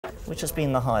Which has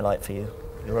been the highlight for you?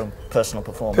 Your own personal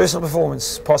performance? Personal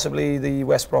performance, possibly the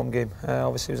West Brom game.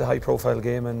 Obviously it was a high profile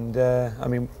game, and I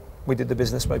mean, we did the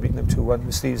business by beating them 2-1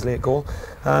 with Steve's late goal,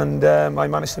 and I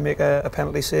managed to make a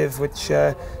penalty save which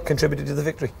contributed to the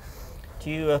victory.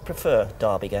 Do you prefer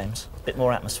derby games? A bit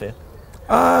more atmosphere?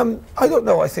 I don't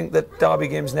know. I think that derby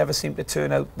games never seem to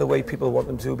turn out the way people want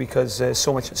them to, because there's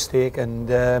so much at stake, and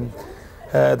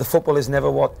the football is never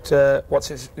what's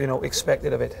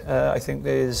expected of it. I think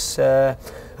there's a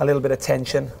little bit of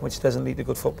tension, which doesn't lead to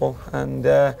good football, and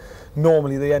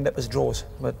normally they end up as draws.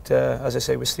 But as I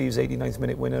say, with Steve's 89th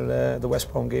minute winner, the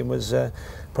West Brom game was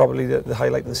probably the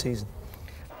highlight of the season.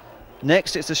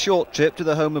 Next, it's a short trip to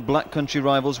the home of Black Country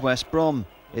rivals West Brom.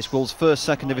 It's Wolves' first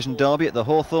second division derby at the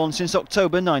Hawthorns since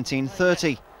October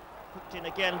 1930. Hooked in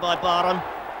again by Barham.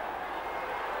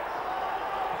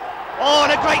 Oh,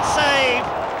 and a great save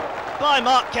by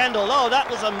Mark Kendall. Oh, that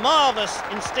was a marvellous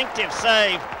instinctive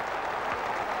save.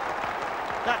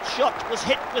 That shot was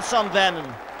hit with some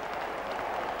venom.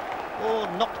 Oh,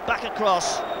 knocked back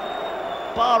across.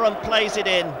 Barham plays it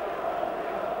in.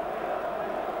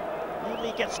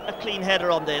 Nearly gets a clean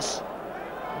header on this.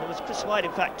 And it was Chris White,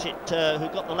 in fact, who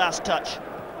got the last touch.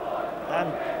 And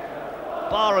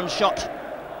Barham's shot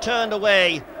turned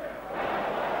away.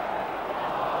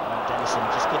 Dennison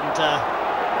just couldn't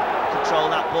control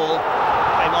that ball.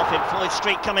 Came off him. Floyd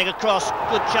Street coming across.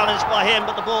 Good challenge by him,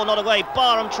 but the ball not away.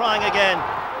 Barham trying again.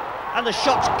 And the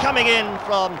shot coming in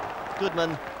from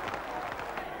Goodman.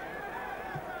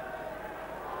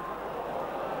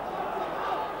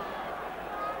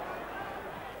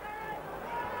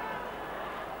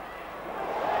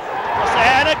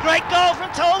 And a great goal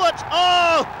from Talbot.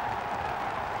 Oh!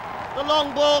 The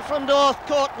long ball from North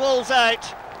caught Wolves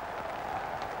out.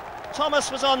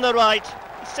 Thomas was on the right,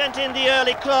 he sent in the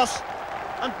early cross,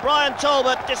 and Brian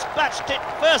Talbot dispatched it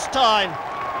first time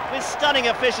with stunning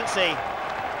efficiency.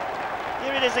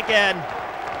 Here it is again.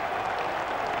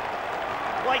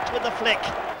 White with the flick.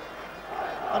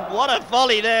 And what a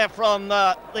volley there from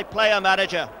the player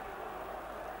manager.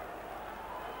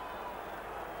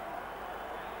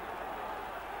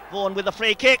 Vaughan with the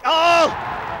free kick. Oh!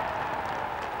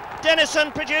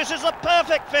 Dennison produces a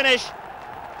perfect finish.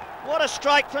 What a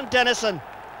strike from Dennison.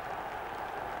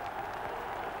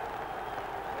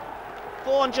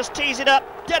 Vaughan just tees it up.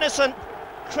 Dennison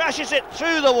crashes it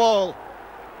through the wall.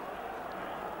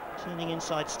 Turning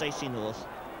inside Stacey North.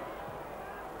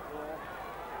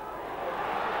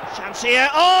 Chance here.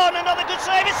 Oh, and another good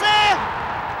save. It's there!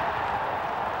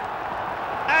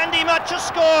 Andy Mutch has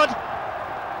scored.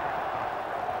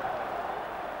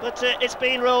 But it's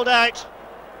been rolled out.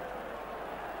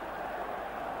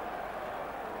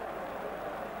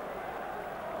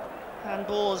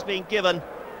 Handball has been given,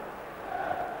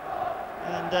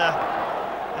 and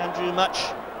Andrew Mutch,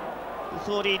 who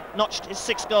thought he'd notched his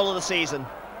 6th goal of the season.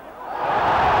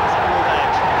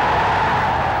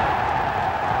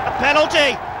 A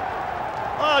penalty!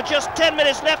 Oh, just 10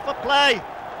 minutes left for play,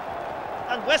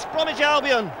 and West Bromwich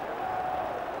Albion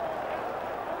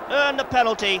earned the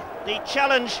penalty. The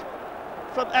challenge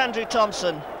from Andrew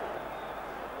Thompson.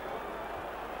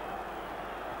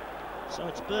 So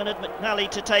it's Bernard McNally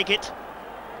to take it.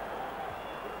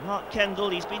 Mark Kendall,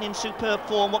 he's been in superb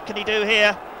form. What can he do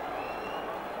here?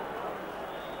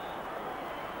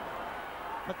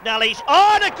 McNally's.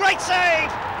 Oh, and a great save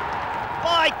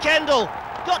by Kendall.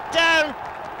 Got down,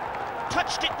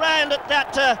 touched it round at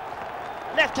that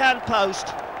left-hand post.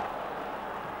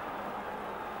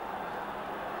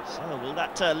 So will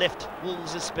that lift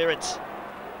Wolves' spirits?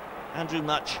 Andrew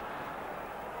Mutch.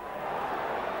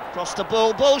 Across the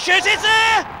ball, ball shoots, it's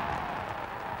there!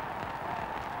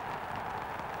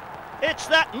 It's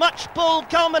that Mutch Bull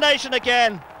culmination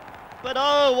again. But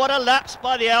oh, what a lapse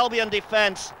by the Albion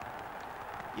defence.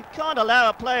 You can't allow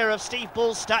a player of Steve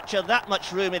Bull's stature that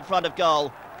much room in front of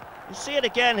goal. You see it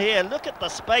again here, look at the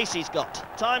space he's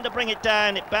got. Time to bring it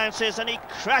down, it bounces and he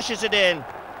crashes it in.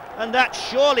 And that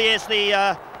surely is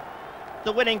the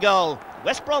winning goal.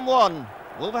 West Brom 1,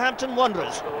 Wolverhampton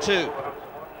Wanderers 2.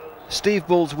 Steve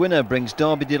Bull's winner brings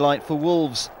derby delight for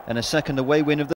Wolves and a second away win of the